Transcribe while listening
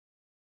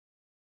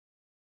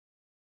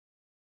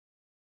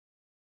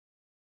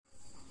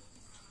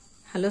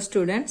Hello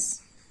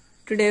students,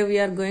 today we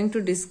are going to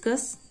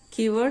discuss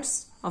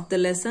keywords of the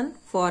lesson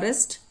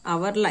Forest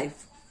Our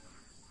Life.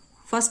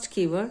 First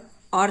keyword,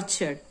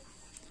 orchard.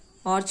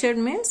 Orchard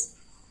means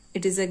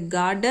it is a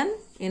garden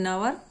in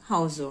our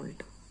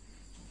household.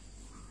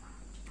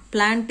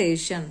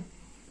 Plantation.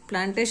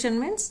 Plantation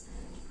means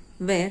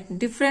where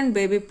different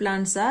baby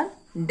plants are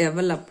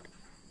developed.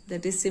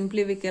 That is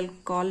simply we can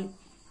call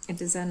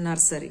it is a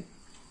nursery.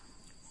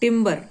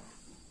 Timber.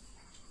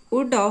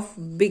 Wood of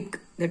big,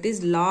 that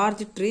is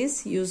large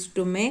trees used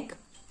to make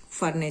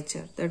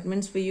furniture. That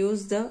means we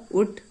use the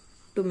wood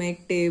to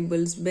make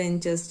tables,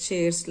 benches,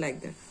 chairs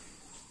like that.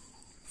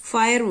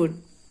 Firewood.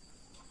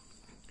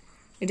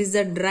 It is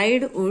the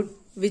dried wood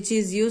which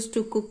is used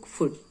to cook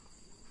food.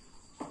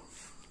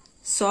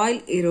 Soil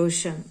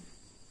erosion.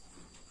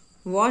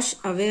 Wash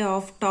away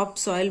of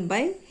topsoil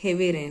by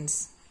heavy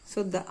rains.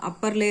 So the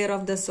upper layer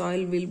of the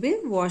soil will be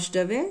washed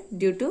away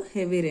due to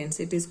heavy rains.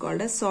 It is called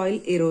as soil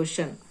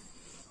erosion.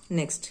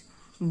 Next,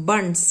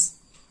 bunds.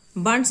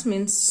 Bunds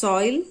means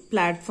soil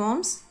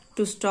platforms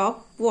to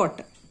stop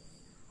water.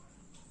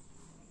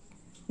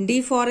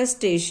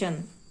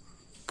 Deforestation.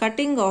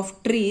 Cutting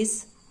of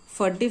trees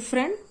for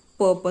different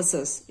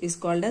purposes is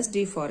called as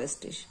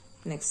deforestation.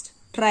 Next,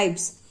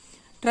 tribes.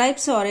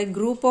 Tribes are a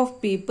group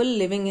of people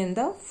living in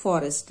the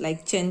forest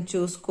like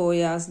Chenchus,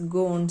 Koyas,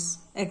 Gonds,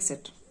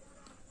 etc.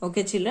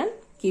 Okay children,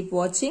 keep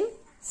watching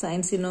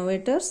Science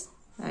Innovators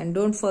and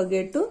don't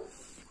forget to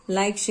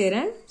like, share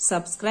and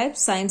subscribe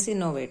Science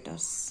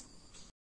Innovators.